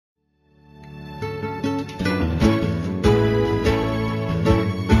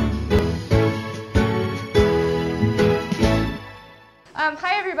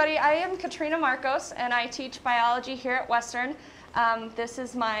everybody. I am Katrina Marcos, and I teach biology here at Western. This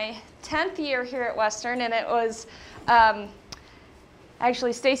is my 10th year here at Western, and it was,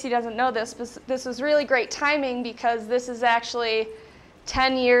 actually Stacy doesn't know this, but this was really great timing because this is actually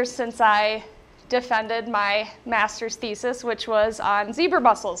 10 years since I defended my master's thesis, which was on zebra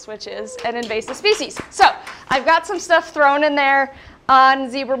mussels, which is an invasive species. So I've got some stuff thrown in there on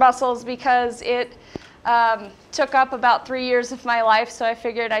zebra mussels because it took up about 3 years of my life, so I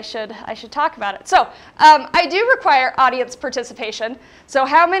figured I should talk about it. So I do require audience participation. So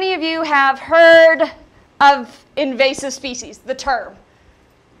how many of you have heard of invasive species, the term?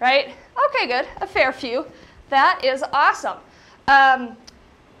 Right? Okay, good. A fair few. That is awesome.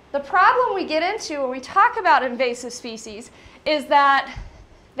 The problem we get into when we talk about invasive species is that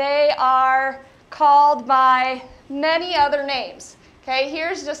they are called by many other names. Okay,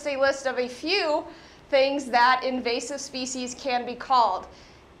 here's just a list of a few things that invasive species can be called.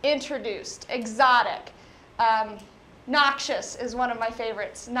 Introduced, exotic, noxious is one of my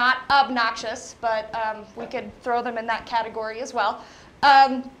favorites. Not obnoxious, but we could throw them in that category as well.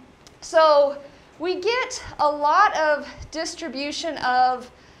 So we get a lot of distribution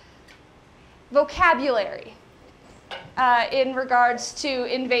of vocabulary in regards to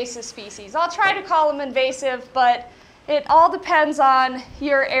invasive species. I'll try to call them invasive, but it all depends on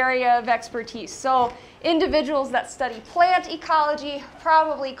your area of expertise. So individuals that study plant ecology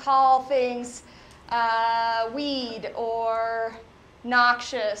probably call things weed or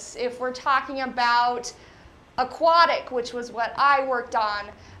noxious. If we're talking about aquatic, which was what I worked on,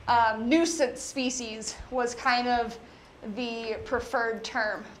 nuisance species was kind of the preferred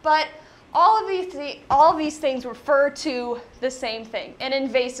term. But all of these things refer to the same thing, an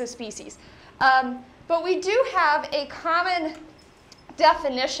invasive species. But we do have a common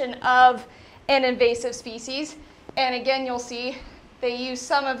definition of an invasive species. And again, you'll see they use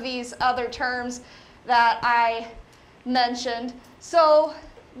some of these other terms that I mentioned. So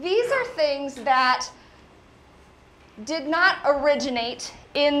these are things that did not originate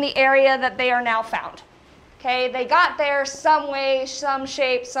in the area that they are now found. Okay, they got there some way, some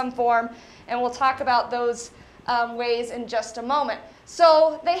shape, some form, and we'll talk about those ways in just a moment.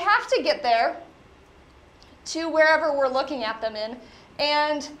 So they have to get there to wherever we're looking at them in,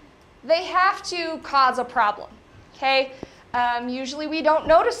 and they have to cause a problem. Okay, usually we don't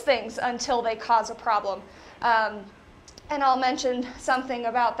notice things until they cause a problem, and I'll mention something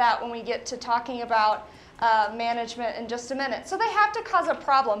about that when we get to talking about management in just a minute. So they have to cause a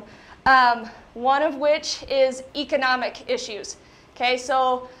problem. One of which is economic issues. Okay,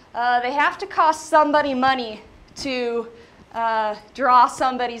 so they have to cost somebody money to draw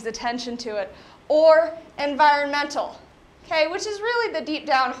somebody's attention to it. Or environmental, okay, which is really the deep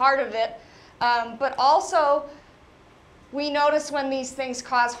down heart of it. But also, we notice when these things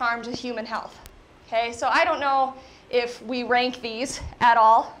cause harm to human health. Okay, so I don't know if we rank these at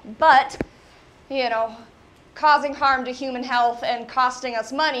all, but you know, causing harm to human health and costing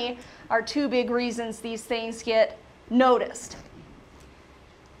us money are two big reasons these things get noticed.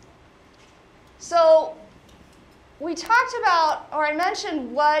 So we talked about, or I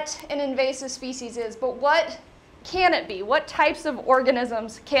mentioned what an invasive species is, but what can it be? What types of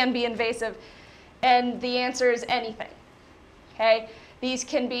organisms can be invasive? And the answer is anything. Okay? These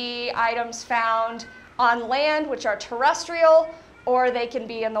can be items found on land, which are terrestrial, or they can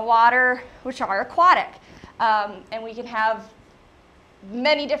be in the water, which are aquatic. And we can have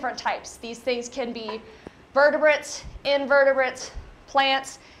many different types. These things can be vertebrates, invertebrates,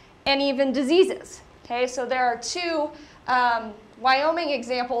 plants, and even diseases. Okay, so there are two Wyoming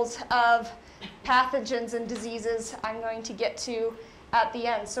examples of pathogens and diseases I'm going to get to at the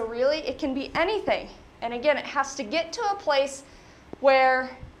end. So really, it can be anything. And again, it has to get to a place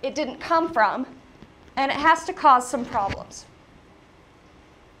where it didn't come from, and it has to cause some problems.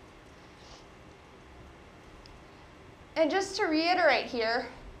 And just to reiterate here,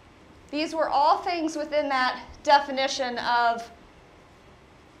 these were all things within that definition of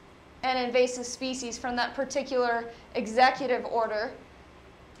an invasive species from that particular executive order.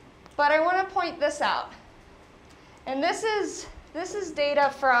 But I want to point this out. And this is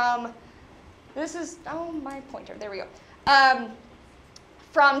data from, oh, my pointer, there we go.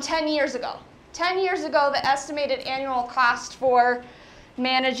 From 10 years ago. 10 years ago, the estimated annual cost for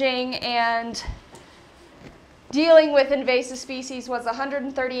managing and dealing with invasive species was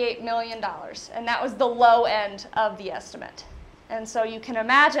 $138 million, and that was the low end of the estimate. And so you can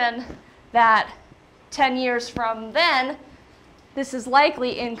imagine that 10 years from then, this is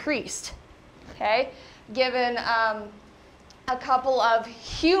likely increased, okay, given a couple of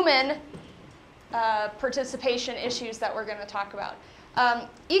human participation issues that we're going to talk about.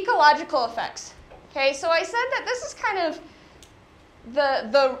 Ecological effects. Okay, so I said that this is kind of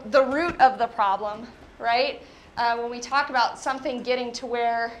the root of the problem, right? When we talk about something getting to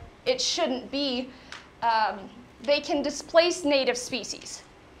where it shouldn't be, they can displace native species.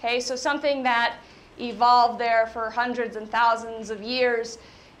 Okay, so something that evolved there for hundreds and thousands of years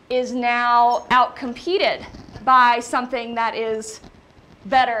is now outcompeted by something that is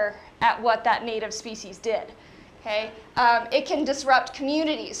better at what that native species did. Okay, it can disrupt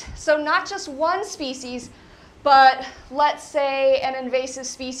communities. So not just one species, but let's say an invasive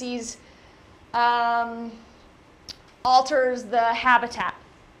species alters the habitat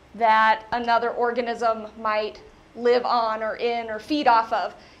that another organism might live on or in or feed off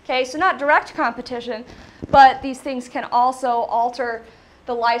of. Okay, so not direct competition, but these things can also alter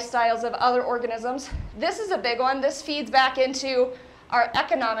the lifestyles of other organisms. This is a big one. This feeds back into our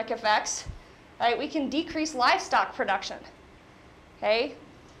economic effects. Right? We can decrease livestock production. Okay,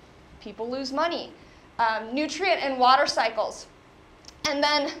 people lose money. Nutrient and water cycles. And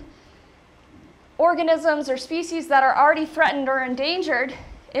then organisms or species that are already threatened or endangered,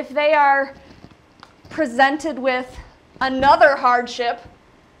 if they are presented with another hardship,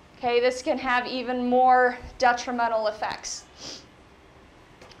 okay, this can have even more detrimental effects.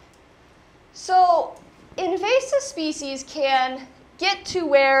 So invasive species can get to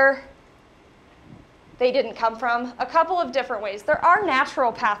where they didn't come from a couple of different ways. There are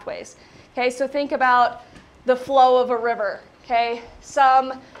natural pathways. Okay, so think about the flow of a river. Okay,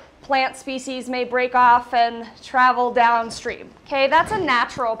 some plant species may break off and travel downstream. Okay, that's a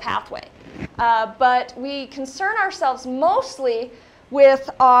natural pathway. But we concern ourselves mostly with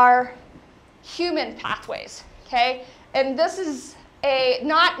our human pathways. Okay, and this is a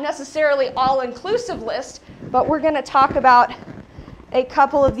not necessarily all-inclusive list, but we're going to talk about a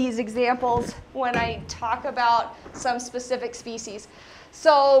couple of these examples when I talk about some specific species.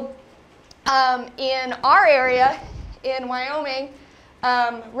 So in our area, in Wyoming,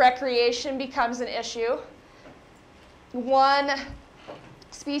 recreation becomes an issue. One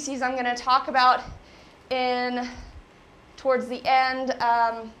species I'm going to talk about towards the end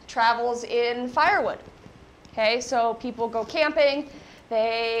travels in firewood. Okay, so people go camping,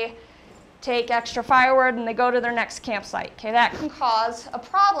 they take extra firewood and they go to their next campsite. Okay, that can cause a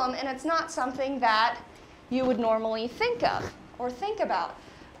problem, and it's not something that you would normally think of or think about.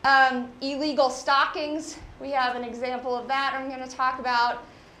 Illegal stockings, we have an example of that I'm going to talk about.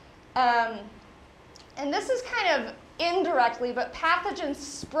 And this is kind of indirectly, but pathogens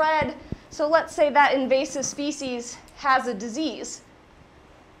spread. So let's say that invasive species has a disease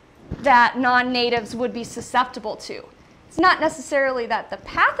that non-natives would be susceptible to. It's not necessarily that the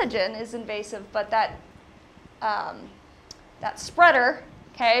pathogen is invasive, but that that spreader,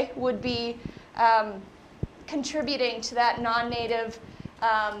 okay, would be contributing to that non-native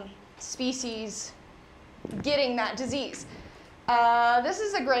species getting that disease. This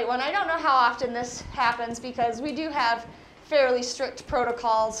is a great one. I don't know how often this happens because we do have fairly strict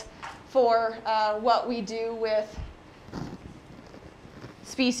protocols for what we do with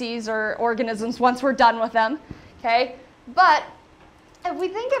species or organisms once we're done with them. Okay? But if we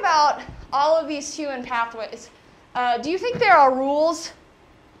think about all of these human pathways, do you think there are rules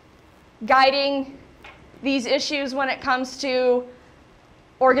guiding these issues when it comes to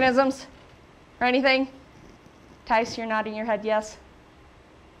organisms or anything? Tice, you're nodding your head yes.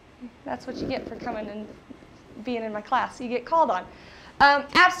 That's what you get for coming and being in my class. You get called on.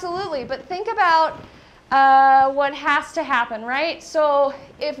 Absolutely, but think about what has to happen, right? So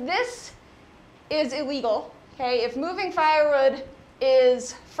if this is illegal, okay, if moving firewood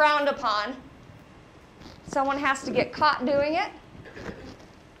is frowned upon, someone has to get caught doing it.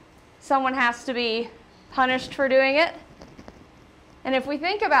 Someone has to be punished for doing it. And if we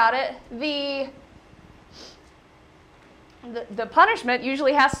think about it, the punishment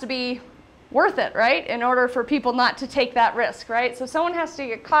usually has to be worth it, right, in order for people not to take that risk, right? So someone has to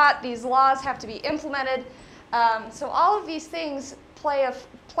get caught. These laws have to be implemented. So all of these things play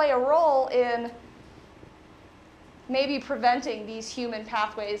a role in maybe preventing these human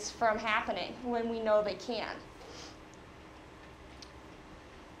pathways from happening when we know they can.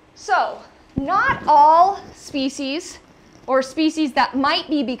 So not all species or species that might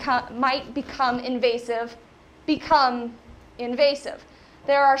become invasive become invasive.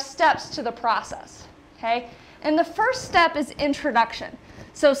 There are steps to the process, okay? And the first step is introduction.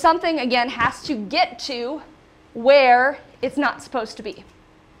 So something, again, has to get to where it's not supposed to be,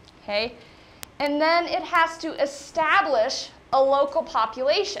 okay? And then it has to establish a local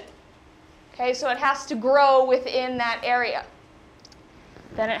population, okay? So it has to grow within that area.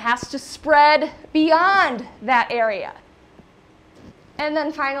 Then it has to spread beyond that area. And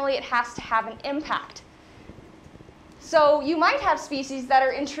then finally, it has to have an impact. So you might have species that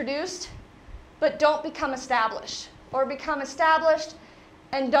are introduced but don't become established, or become established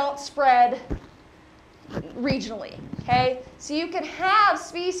and don't spread regionally, okay? So you can have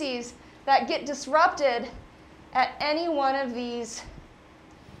species that get disrupted at any one of these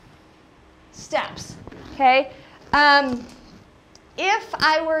steps, okay? If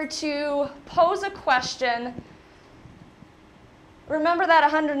I were to pose a question, remember that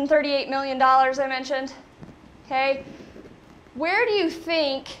 $138 million I mentioned, okay? Where do you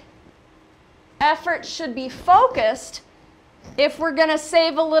think effort should be focused if we're going to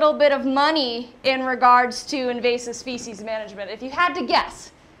save a little bit of money in regards to invasive species management? If you had to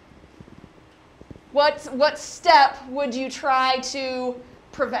guess, what step would you try to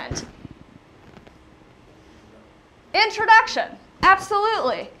prevent? Introduction,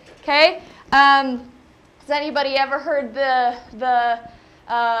 absolutely. Okay. Has anybody ever heard the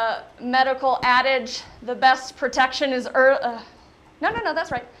medical adage, the best protection is no,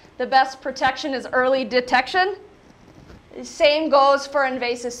 that's right. The best protection is early detection? Same goes for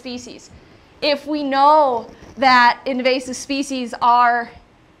invasive species. If we know that invasive species are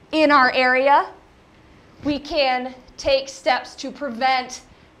in our area, we can take steps to prevent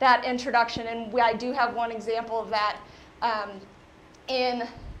that introduction. And I do have one example of that in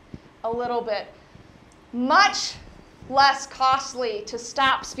a little bit. Much less costly to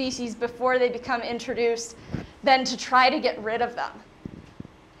stop species before they become introduced than to try to get rid of them.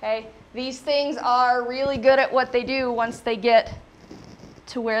 Okay? These things are really good at what they do once they get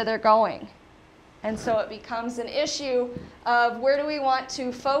to where they're going. And so it becomes an issue of where do we want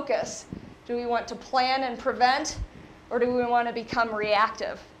to focus? Do we want to plan and prevent, or do we want to become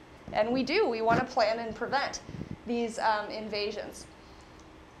reactive? And we do. We want to plan and prevent these invasions.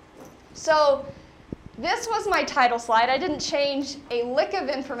 So this was my title slide. I didn't change a lick of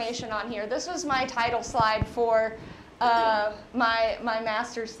information on here. This was my title slide for my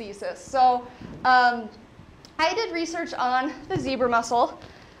master's thesis. So I did research on the zebra mussel.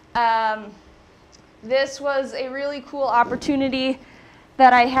 This was a really cool opportunity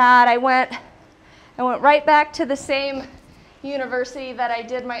that I had. I went right back to the same university that I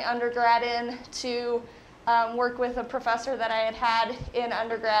did my undergrad in to work with a professor that I had had in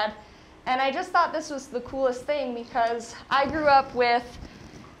undergrad. And I just thought this was the coolest thing because I grew up with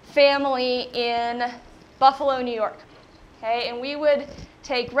family in Buffalo, New York. Okay, and we would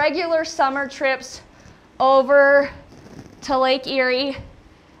take regular summer trips over to Lake Erie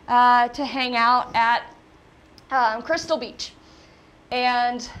to hang out at Crystal Beach.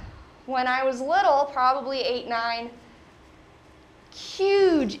 And when I was little, probably 8, 9,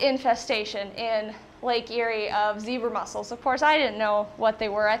 huge infestation in Lake Erie of zebra mussels. Of course, I didn't know what they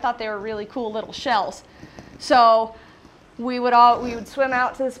were. I thought they were really cool little shells. So we would swim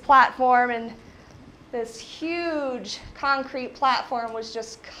out to this platform, and this huge concrete platform was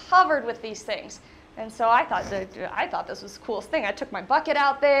just covered with these things. And so I thought this was the coolest thing. I took my bucket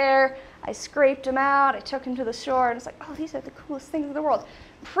out there, I scraped them out, I took them to the shore, and it's like, oh, these are the coolest things in the world.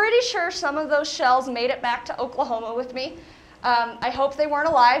 Pretty sure some of those shells made it back to Oklahoma with me. I hope they weren't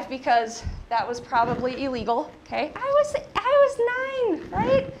alive because that was probably illegal. Okay, I was 9,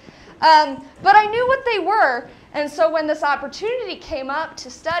 right? But I knew what they were, and so when this opportunity came up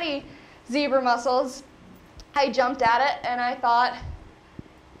to study zebra mussels, I jumped at it, and I thought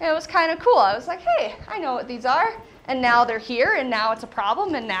it was kind of cool. I was like, hey, I know what these are, and now they're here, and now it's a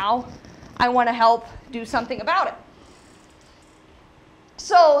problem, and now I want to help do something about it.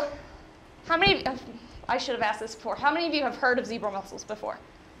 So, how many? I should have asked this before. How many of you have heard of zebra mussels before?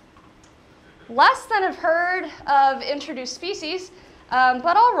 Less than have heard of introduced species,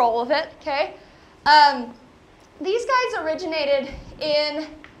 but I'll roll with it, okay? These guys originated in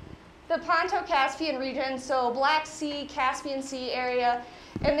the Ponto-Caspian region, so Black Sea, Caspian Sea area,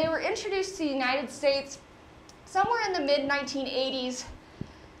 and they were introduced to the United States somewhere in the mid-1980s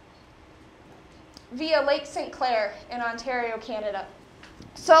via Lake St. Clair in Ontario, Canada.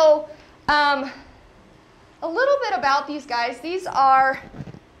 So, a little bit about these guys. These are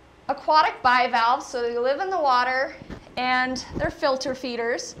aquatic bivalves, so they live in the water, and they're filter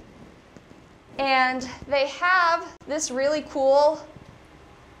feeders. And they have this really cool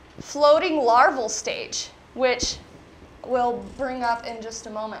floating larval stage, which we'll bring up in just a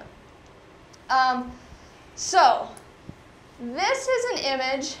moment. So this is an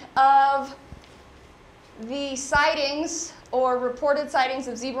image of the sightings or reported sightings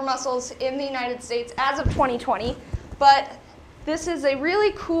of zebra mussels in the United States as of 2020, but this is a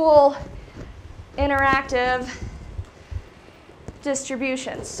really cool interactive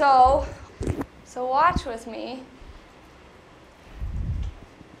distribution. So watch with me.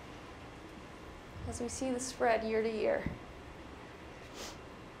 as we see the spread year to year.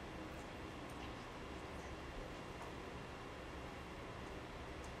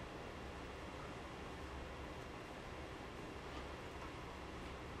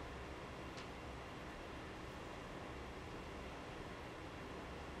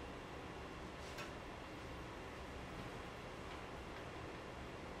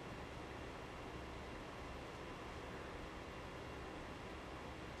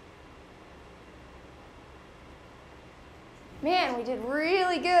 Man, we did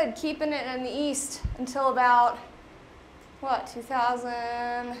really good keeping it in the east until about, what, 2000?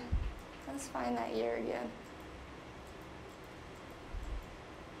 Let's find that year again.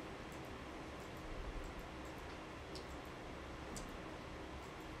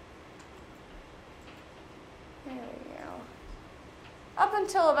 There we go. Up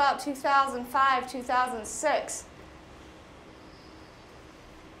until about 2005, 2006.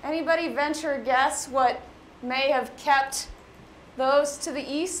 Anybody venture a guess what may have kept those to the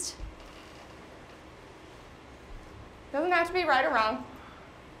east? Doesn't have to be right or wrong.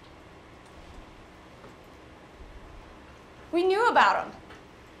 We knew about them,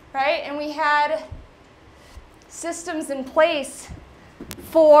 right? And we had systems in place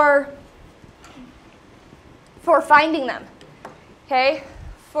for finding them, okay?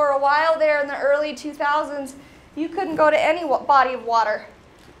 For a while there in the early 2000s, you couldn't go to any body of water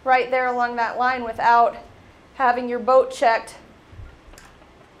right there along that line without having your boat checked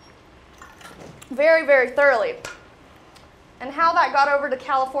very, very thoroughly. And how that got over to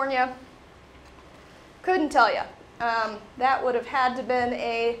California, couldn't tell you. That would have had to been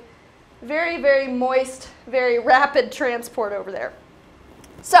a very, very moist, very rapid transport over there.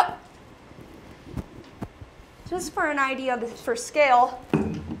 So, just for an idea for scale,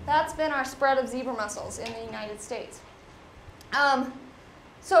 that's been our spread of zebra mussels in the United States.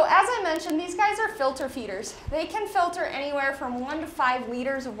 So as I mentioned, these guys are filter feeders. They can filter anywhere from 1 to 5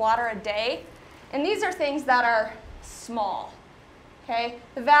 liters of water a day. And these are things that are small, okay?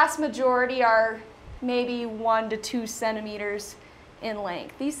 The vast majority are maybe 1 to 2 centimeters in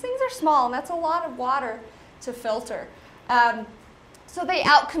length. These things are small, and that's a lot of water to filter. So they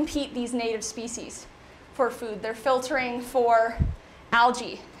outcompete these native species for food. They're filtering for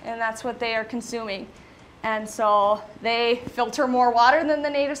algae, and that's what they are consuming. And so they filter more water than the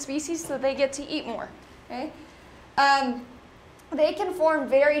native species, so they get to eat more. Okay? They can form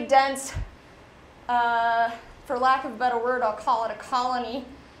very dense, for lack of a better word, I'll call it a colony,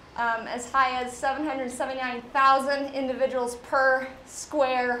 as high as 779,000 individuals per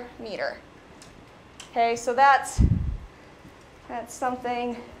square meter. Okay, so that's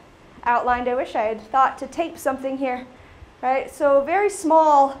something outlined. I wish I had thought to tape something here. Right? So a very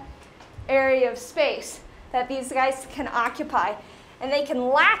small area of space that these guys can occupy, and they can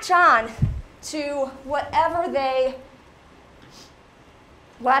latch on to whatever they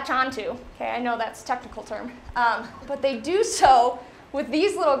latch onto. Okay, I know that's a technical term, but they do so with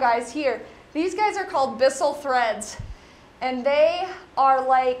these little guys here. These guys are called byssal threads, and they are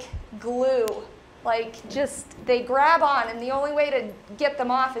like glue. Like just, they grab on, and the only way to get them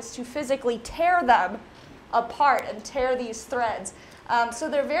off is to physically tear them apart and tear these threads. So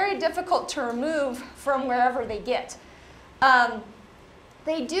they're very difficult to remove from wherever they get.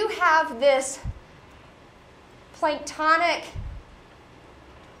 They do have this planktonic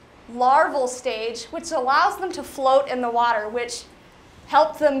larval stage, which allows them to float in the water, which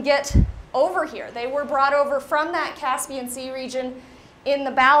helped them get over here. They were brought over from that Caspian Sea region in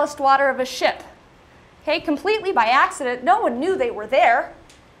the ballast water of a ship. Okay, completely by accident. No one knew they were there.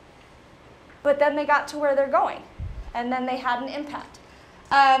 But then they got to where they're going, and then they had an impact.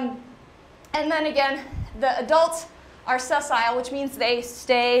 And then again, the adults are sessile, which means they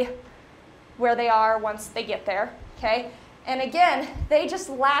stay where they are once they get there, okay? And again, they just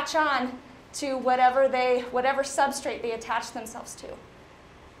latch on to whatever substrate they attach themselves to.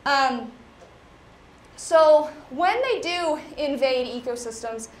 So when they do invade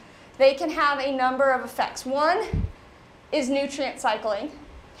ecosystems, they can have a number of effects. One is nutrient cycling.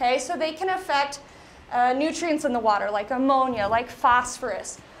 Okay, so they can affect nutrients in the water, like ammonia, like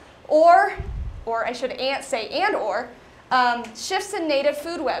phosphorus, or I should say and/or shifts in native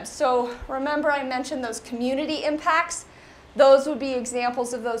food webs. So remember I mentioned those community impacts. Those would be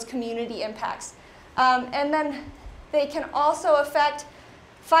examples of those community impacts. And then they can also affect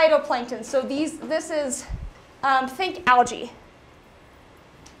phytoplankton. So this is, think algae.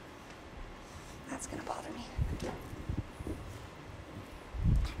 That's going to bother me.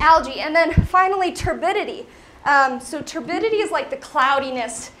 Algae, and then finally turbidity. So turbidity is like the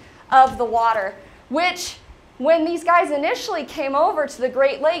cloudiness of the water, which when these guys initially came over to the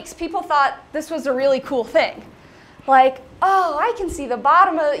Great Lakes, people thought this was a really cool thing. Like, oh, I can see the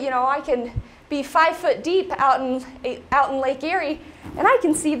bottom of, I can be 5 foot deep out in Lake Erie, and I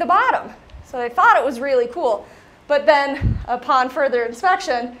can see the bottom. So they thought it was really cool. But then, upon further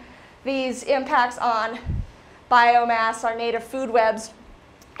inspection, these impacts on biomass, our native food webs,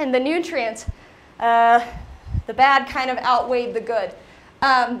 and the nutrients, the bad kind of outweighed the good.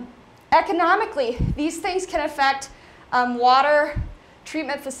 Economically, these things can affect water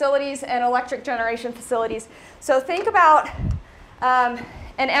treatment facilities and electric generation facilities. So think about an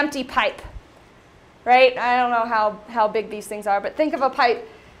empty pipe, right? I don't know how big these things are, but think of a pipe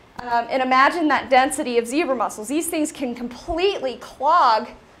and imagine that density of zebra mussels. These things can completely clog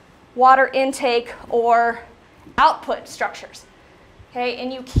water intake or output structures, okay?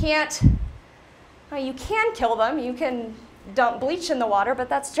 And you can kill them. You can dump bleach in the water, but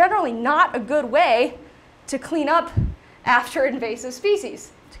that's generally not a good way to clean up after invasive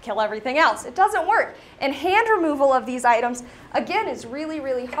species, to kill everything else. It doesn't work. And hand removal of these items, again, is really,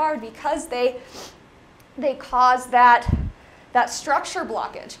 really hard because they cause that structure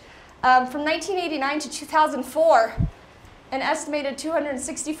blockage. From 1989 to 2004, an estimated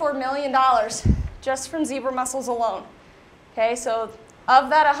 $264 million just from zebra mussels alone. Okay, so of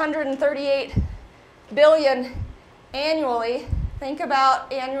that 138 billion annually, think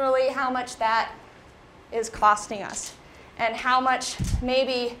about annually how much that is costing us and how much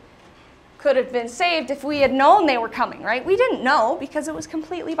maybe could have been saved if we had known they were coming, right? We didn't know because it was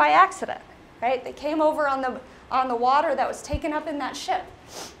completely by accident, right? They came over on the water that was taken up in that ship.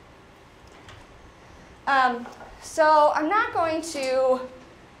 So I'm not going to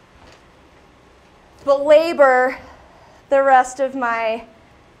belabor the rest of my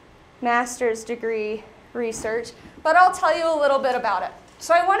master's degree research, but I'll tell you a little bit about it.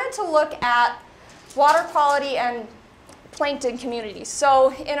 So I wanted to look at water quality and plankton communities.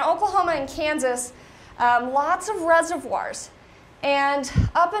 So in Oklahoma and Kansas, lots of reservoirs. And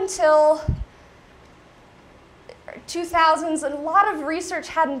up until 2000s, a lot of research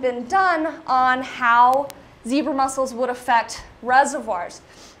hadn't been done on how zebra mussels would affect reservoirs.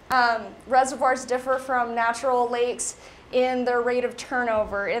 Reservoirs differ from natural lakes in their rate of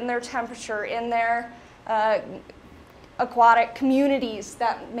turnover, in their temperature, in their aquatic communities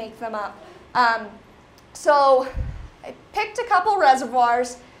that make them up. So I picked a couple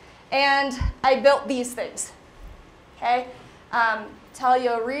reservoirs and I built these things. Okay? Tell you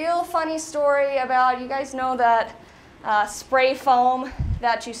a real funny story about, you guys know that spray foam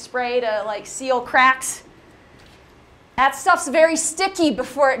that you spray to like seal cracks? That stuff's very sticky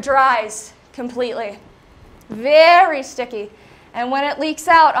before it dries completely. Very sticky. And when it leaks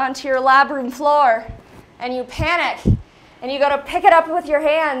out onto your lab room floor and you panic and you go to pick it up with your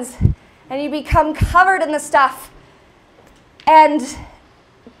hands and you become covered in the stuff and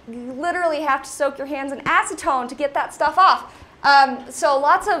you literally have to soak your hands in acetone to get that stuff off. So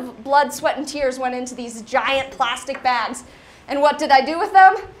lots of blood, sweat, and tears went into these giant plastic bags. And what did I do with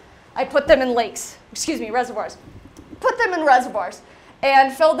them? I put them in reservoirs. Put them in reservoirs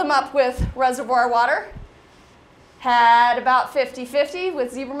and filled them up with reservoir water. Had about 50-50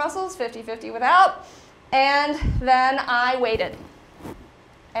 with zebra mussels, 50-50 without. And then I waited.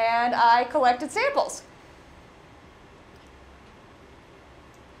 And I collected samples.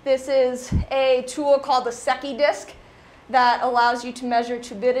 This is a tool called the Secchi disc that allows you to measure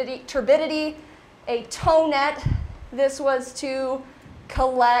turbidity, a tow net. This was to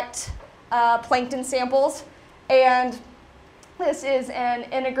collect plankton samples. And this is an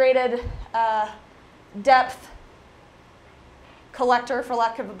integrated depth collector, for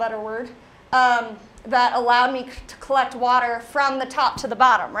lack of a better word, that allowed me to collect water from the top to the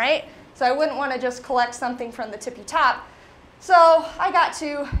bottom, right? So I wouldn't want to just collect something from the tippy top. So I got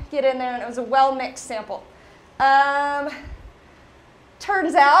to get in there and it was a well-mixed sample.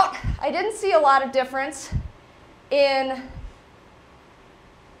 Turns out I didn't see a lot of difference in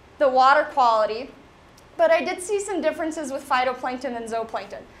the water quality, but I did see some differences with phytoplankton and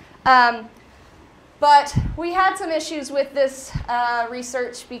zooplankton. But we had some issues with this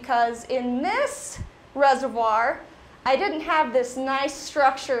research because in this reservoir, I didn't have this nice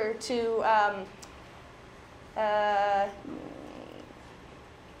structure to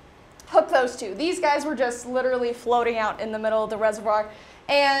hook those two. These guys were just literally floating out in the middle of the reservoir.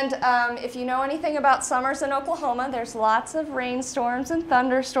 And if you know anything about summers in Oklahoma, there's lots of rainstorms and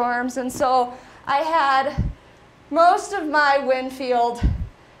thunderstorms. And so I had most of my wind field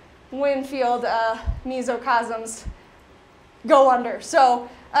mesocosms go under. So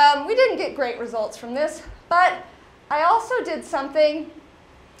we didn't get great results from this, but I also did something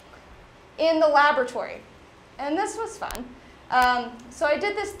in the laboratory. and this was fun. So I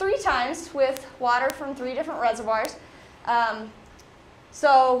did this 3 times with water from 3 different reservoirs.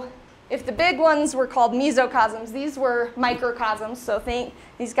 So if the big ones were called mesocosms, these were microcosms. So think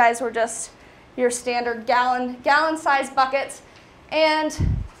these guys were just your standard gallon-sized buckets.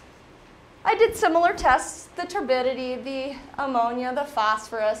 And I did similar tests, the turbidity, the ammonia, the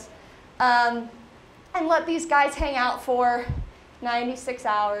phosphorus, and let these guys hang out for 96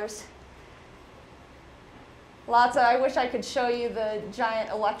 hours. I wish I could show you the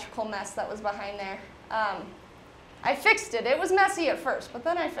giant electrical mess that was behind there. I fixed it. It was messy at first, but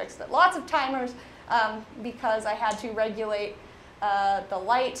then I fixed it. Lots of timers because I had to regulate the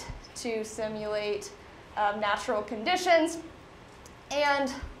light to simulate natural conditions.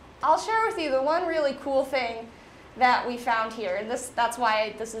 And I'll share with you the one really cool thing that we found here. And that's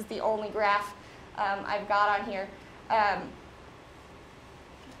why this is the only graph I've got on here.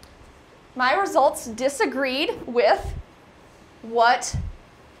 My results disagreed with what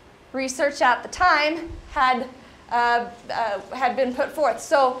research at the time had been put forth.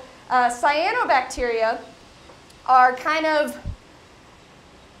 So cyanobacteria are kind of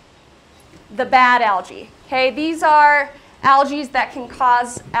the bad algae. Okay, these are algae that can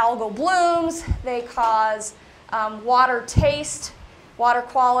cause algal blooms. They cause water taste, water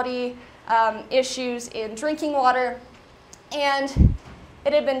quality issues in drinking water, and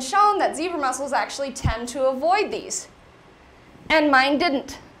it had been shown that zebra mussels actually tend to avoid these, and mine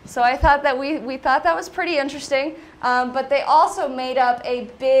didn't. So I thought that we thought that was pretty interesting, but they also made up a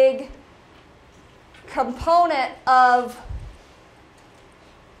big component of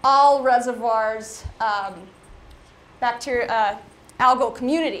all reservoirs algal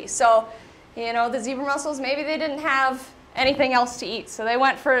community. So, you know, the zebra mussels, maybe they didn't have anything else to eat, so they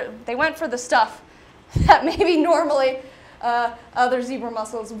went for the stuff that maybe normally other zebra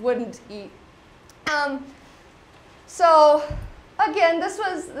mussels wouldn't eat. So again, this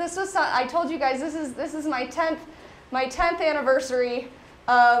was I told you guys this is my 10th anniversary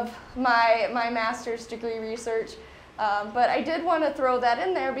of my master's degree research, but I did want to throw that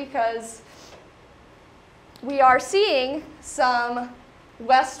in there because we are seeing some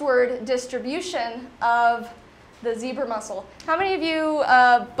westward distribution of the zebra mussel. How many of you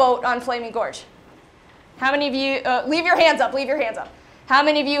boat on Flaming Gorge? How many of you, leave your hands up, leave your hands up. How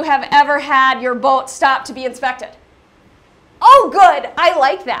many of you have ever had your boat stopped to be inspected? Oh, good, I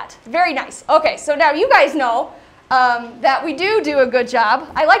like that, very nice. Okay, so now you guys know that we do a good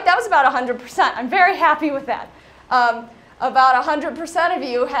job. That was about 100%, I'm very happy with that. About 100% of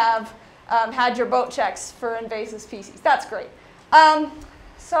you have had your boat checks for invasive species, that's great.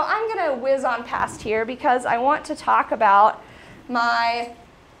 So I'm gonna whiz on past here because I want to talk about my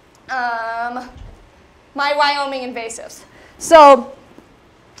Wyoming invasives. So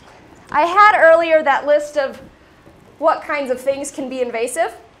I had earlier that list of what kinds of things can be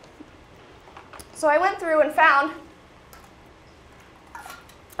invasive. So I went through and found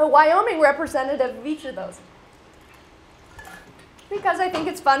a Wyoming representative of each of those because I think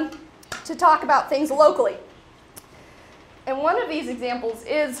it's fun to talk about things locally. And one of these examples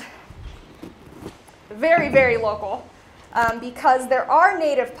is very, very local because there are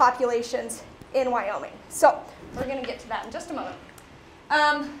native populations in Wyoming. So we're going to get to that in just a moment.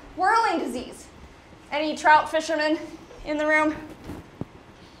 Whirling disease. Any trout fishermen in the room?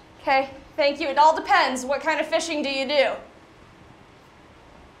 Okay, thank you. It all depends. What kind of fishing do you do?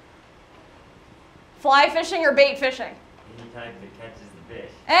 Fly fishing or bait fishing? Any type that catches the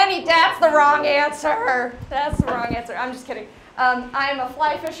fish. That's the wrong answer. That's the wrong answer. I'm just kidding. I'm a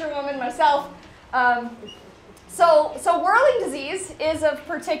fly fisherwoman myself. So whirling disease is of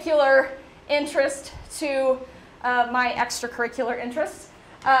particular interest to my extracurricular interests.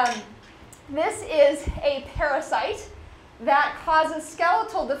 This is a parasite that causes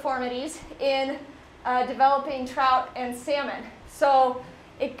skeletal deformities in developing trout and salmon. So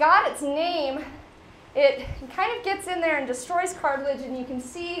it got its name, it kind of gets in there and destroys cartilage, and you can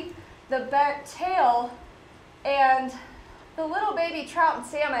see the bent tail, and the little baby trout and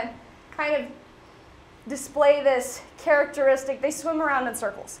salmon kind of display this characteristic. They swim around in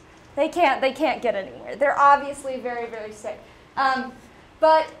circles. They can't get anywhere. They're obviously very, very sick.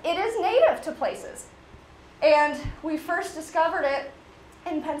 But it is native to places. And we first discovered it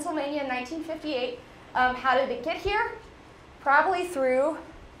in Pennsylvania in 1958. How did it get here? Probably through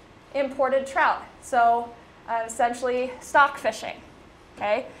imported trout. So essentially stock fishing.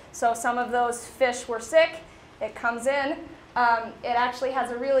 Okay? So some of those fish were sick. It comes in. It actually has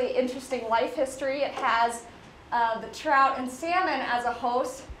a really interesting life history. It has the trout and salmon as a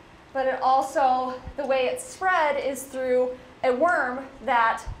host, but it also, the way it's spread is through a worm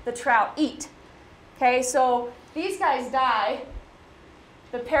that the trout eat. Okay, so these guys die,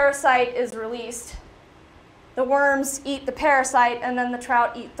 the parasite is released, the worms eat the parasite, and then the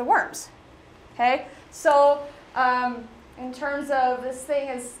trout eat the worms. Okay, so in terms of this thing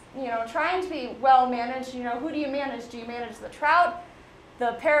is, trying to be well managed, who do you manage? Do you manage the trout,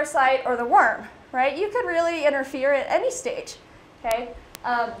 the parasite, or the worm, right? You could really interfere at any stage, okay?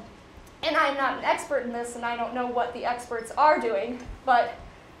 And I'm not an expert in this, and I don't know what the experts are doing, but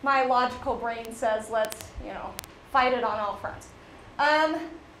my logical brain says let's, fight it on all fronts.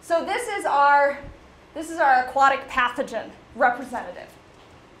 So this is our aquatic pathogen representative.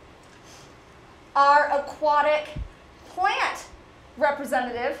 Our aquatic plant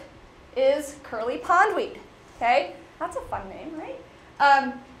representative is curly pondweed. Okay, that's a fun name, right?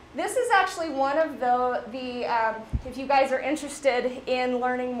 This is actually one of the if you guys are interested in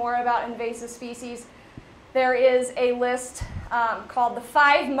learning more about invasive species, there is a list called the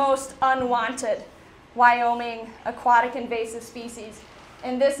 5 most unwanted Wyoming aquatic invasive species.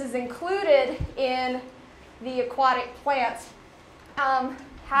 And this is included in the aquatic plants.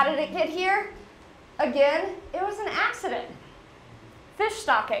 How did it get here? Again, it was an accident. Fish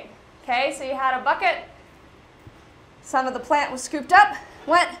stocking. Okay, so you had a bucket, some of the plant was scooped up,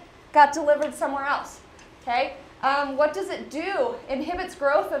 got delivered somewhere else. Okay, what does it do? Inhibits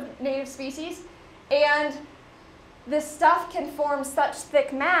growth of native species, and this stuff can form such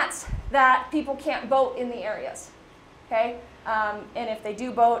thick mats that people can't boat in the areas. Okay, and if they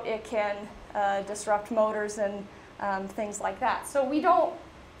do boat, it can disrupt motors and things like that. So we don't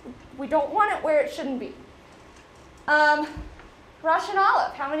want it where it shouldn't be. Russian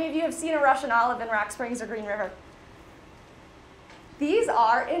olive. How many of you have seen a Russian olive in Rock Springs or Green River? These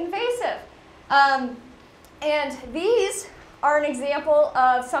are invasive. And these are an example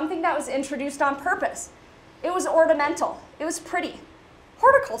of something that was introduced on purpose. It was ornamental. It was pretty.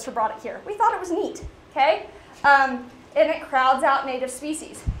 Horticulture brought it here. We thought it was neat. Okay? And it crowds out native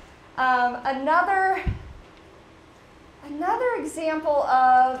species. Another example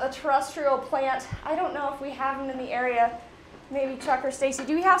of a terrestrial plant, I don't know if we have them in the area, maybe Chuck or Stacy.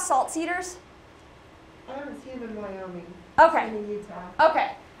 Do we have salt cedars? I haven't seen them in Wyoming. Okay. In Utah.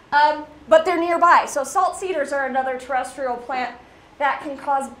 Okay. But they're nearby. So salt cedars are another terrestrial plant that can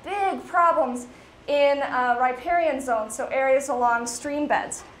cause big problems in riparian zones, so areas along stream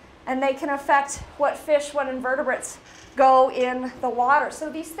beds. And they can affect what fish, what invertebrates go in the water. So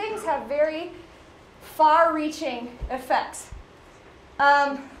these things have very far-reaching effects.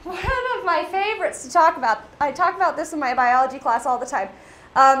 One of my favorites to talk about, I talk about this in my biology class all the time,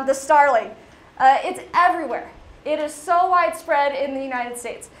 the starling. It's everywhere. It is so widespread in the United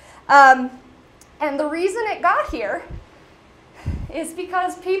States. And the reason it got here is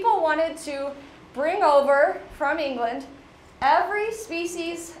because people wanted to bring over from England every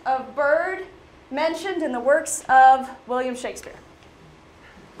species of bird mentioned in the works of William Shakespeare.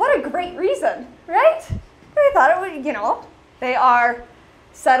 What a great reason, right? They thought it would, they are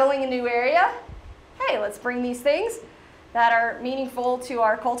settling a new area. Hey, let's bring these things that are meaningful to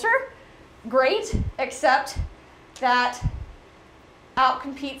our culture. Great, except that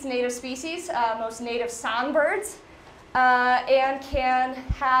outcompetes native species, most native songbirds, and can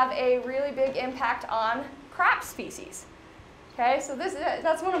have a really big impact on crop species. Okay, so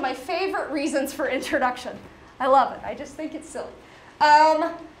that's one of my favorite reasons for introduction. I love it. I just think it's silly.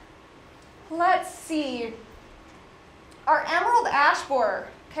 Let's see. Our emerald ash borer.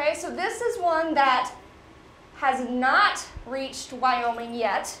 Okay, so this is one that has not reached Wyoming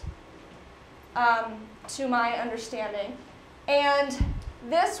yet, to my understanding. And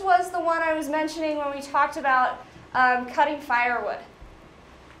this was the one I was mentioning when we talked about cutting firewood.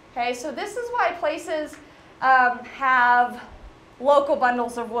 Okay, so this is why places have local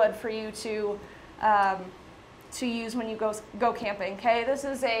bundles of wood for you to use when you go camping. Okay, this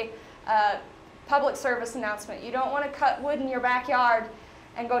is a public service announcement. You don't want to cut wood in your backyard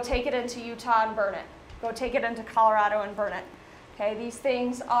and go take it into Utah and burn it. Go take it into Colorado and burn it. Okay, these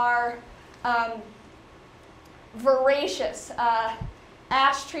things are voracious.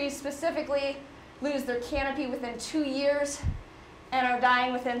 Ash trees specifically lose their canopy within 2 years and are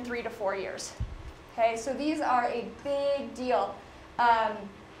dying within 3 to 4 years. Okay, so these are a big deal.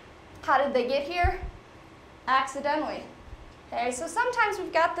 How did they get here? Accidentally. Okay, so sometimes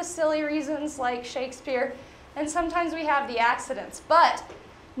we've got the silly reasons like Shakespeare, and sometimes we have the accidents. But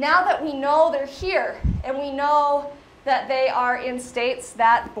now that we know they're here, and we know that they are in states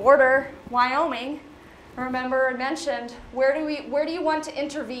that border Wyoming, remember I mentioned, where do you want to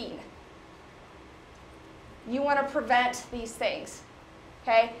intervene? You want to prevent these things.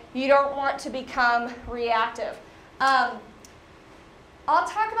 Okay? You don't want to become reactive. I'll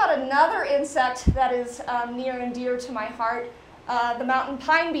talk about another insect that is near and dear to my heart, the mountain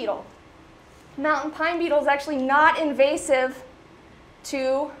pine beetle. Mountain pine beetle is actually not invasive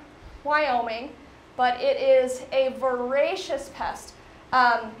to Wyoming, but it is a voracious pest.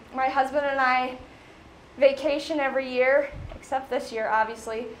 My husband and I vacation every year, except this year,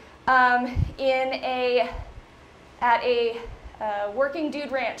 obviously, at a working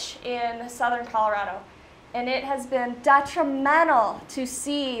dude ranch in southern Colorado. And it has been detrimental to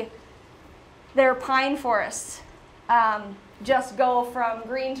see their pine forests just go from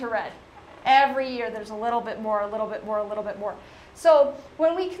green to red. Every year there's a little bit more, a little bit more, a little bit more. So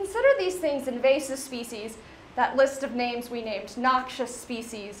when we consider these things invasive species, that list of names we named, noxious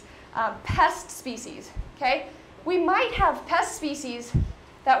species, pest species, okay? We might have pest species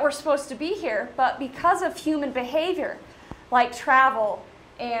that were supposed to be here, but because of human behavior, like travel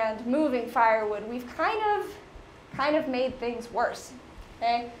and moving firewood, we've kind of made things worse,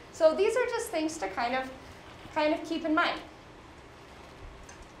 okay? So these are just things to kind of keep in mind.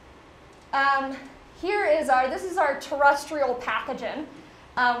 This is our terrestrial pathogen.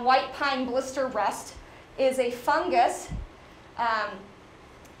 White pine blister rust is a fungus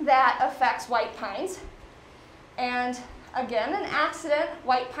that affects white pines. And again, an accident,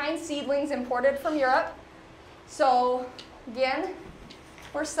 white pine seedlings imported from Europe. So again,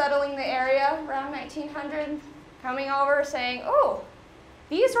 we're settling the area around 1900, coming over saying, oh,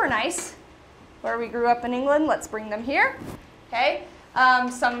 these were nice. Where we grew up in England, let's bring them here. Okay.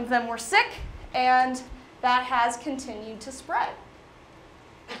 Some of them were sick, and that has continued to spread.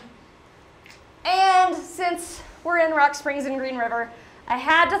 And since we're in Rock Springs and Green River, I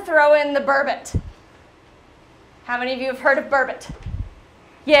had to throw in the burbot. How many of you have heard of burbot?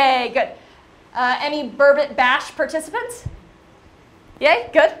 Yay, good. Any burbot bash participants? Yay,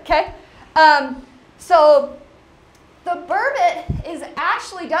 good, okay. So the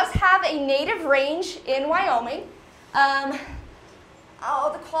burbot does have a native range in Wyoming.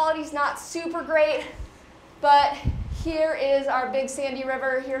 The quality's not super great, but here is our Big Sandy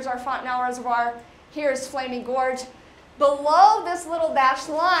River, here's our Fontenelle Reservoir, here's Flaming Gorge. Below this little dashed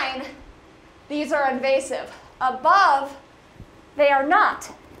line, these are invasive. Above, they are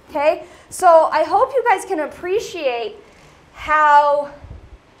not, okay? So I hope you guys can appreciate how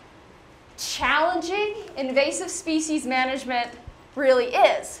challenging invasive species management really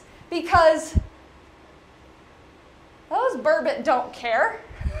is, because those burbot don't care,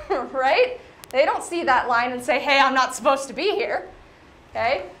 right? They don't see that line and say, hey, I'm not supposed to be here,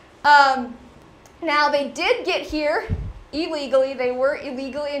 okay? Now, they did get here illegally. They were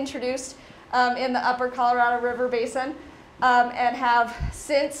illegally introduced in the upper Colorado River Basin and have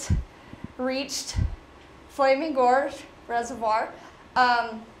since reached Flaming Gorge Reservoir.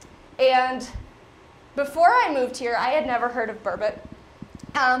 And before I moved here, I had never heard of burbot.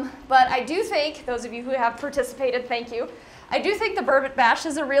 But I do think, those of you who have participated, thank you. I do think the burbot bash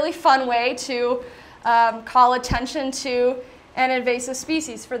is a really fun way to call attention to an invasive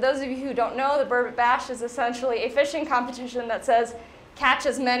species. For those of you who don't know, the burbot bash is essentially a fishing competition that says catch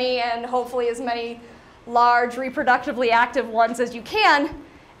as many and hopefully as many large reproductively active ones as you can,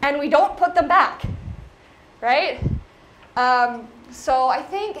 and we don't put them back, right? So I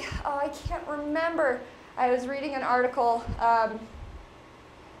think, I can't remember, I was reading an article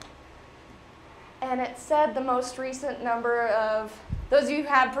and it said the most recent number of, those of you who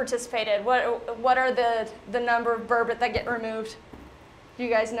have participated, what are the number of burbot that get removed? Do you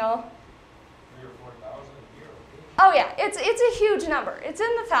guys know? 3,000 or 4,000 a year. Oh yeah, it's a huge number. It's in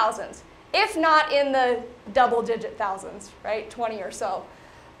the thousands, if not in the double-digit thousands, right? 20 or so.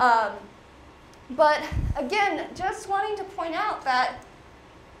 But again, just wanting to point out that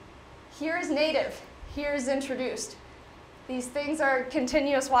here is native, here is introduced. These things are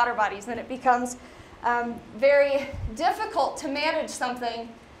continuous water bodies, and it becomes very difficult to manage something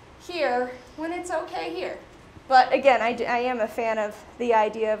here when it's okay here. But again, I am a fan of the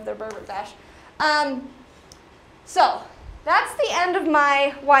idea of the burbot bash. So that's the end of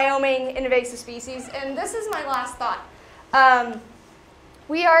my Wyoming invasive species, and this is my last thought.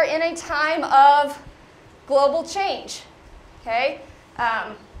 We are in a time of global change, okay?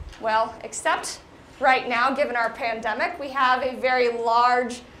 Well, except right now, given our pandemic, we have a very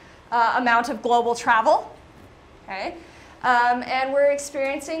large amount of global travel, okay? And we're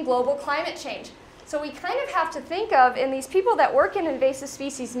experiencing global climate change. So we kind of have to think of, and these people that work in invasive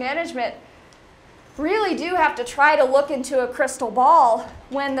species management really do have to try to look into a crystal ball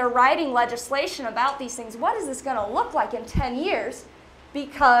when they're writing legislation about these things. What is this going to look like in 10 years?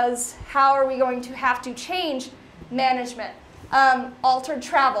 Because how are we going to have to change management? Altered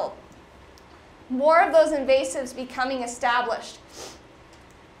travel. More of those invasives becoming established.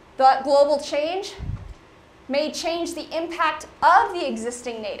 The global change may change the impact of the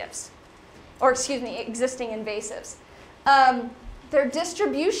existing natives, or excuse me, existing invasives. Their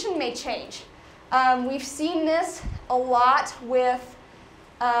distribution may change. We've seen this a lot with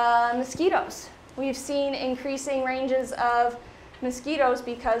mosquitoes. We've seen increasing ranges of mosquitoes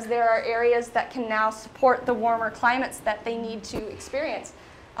because there are areas that can now support the warmer climates that they need to experience.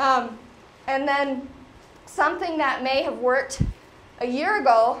 And then something that may have worked a year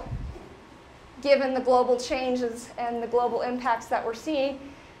ago, given the global changes and the global impacts that we're seeing,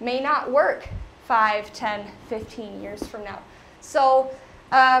 may not work 5, 10, 15 years from now. So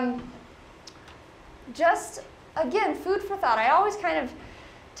just, again, food for thought. I always kind of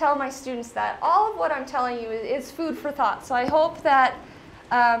tell my students that all of what I'm telling you is food for thought. So I hope that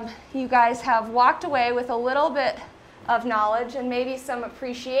you guys have walked away with a little bit of knowledge and maybe some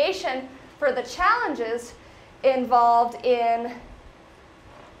appreciation for the challenges involved in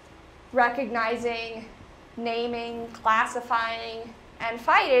recognizing, naming, classifying, and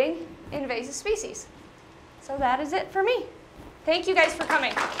fighting invasive species. So that is it for me. Thank you guys for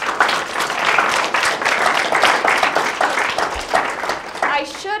coming. I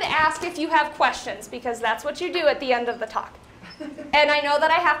should ask if you have questions, because that's what you do at the end of the talk. And I know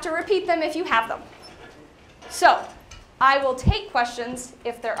that I have to repeat them if you have them. So I will take questions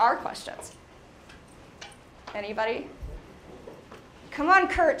if there are questions. Anybody? Come on,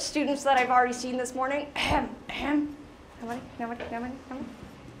 Kurt, students that I've already seen this morning. Nobody?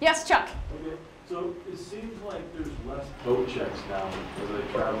 Yes, Chuck? Okay, so it seems like there's less boat checks now as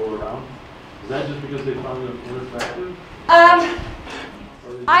they travel around. Is that just because they found them ineffective?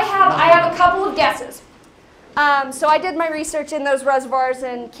 I have a couple of guesses. So I did my research in those reservoirs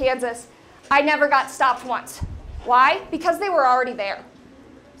in Kansas. I never got stopped once. Why? Because they were already there.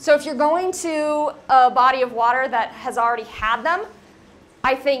 So if you're going to a body of water that has already had them,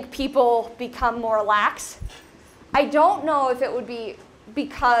 I think people become more lax. I don't know if it would be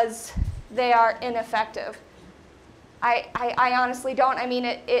because they are ineffective. I honestly don't. I mean,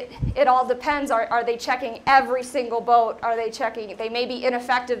 it all depends. Are they checking every single boat? Are they checking? They may be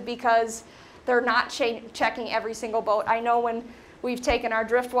ineffective because they're not checking every single boat. I know when we've taken our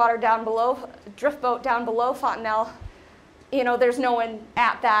drift boat down below Fontenelle, you know, there's no one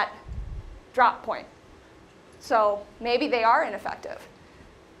at that drop point. So maybe they are ineffective,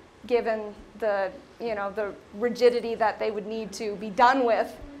 given the, you know, the rigidity that they would need to be done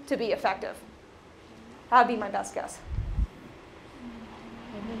with to be effective. That would be my best guess.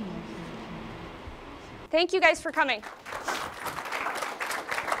 Thank you guys for coming.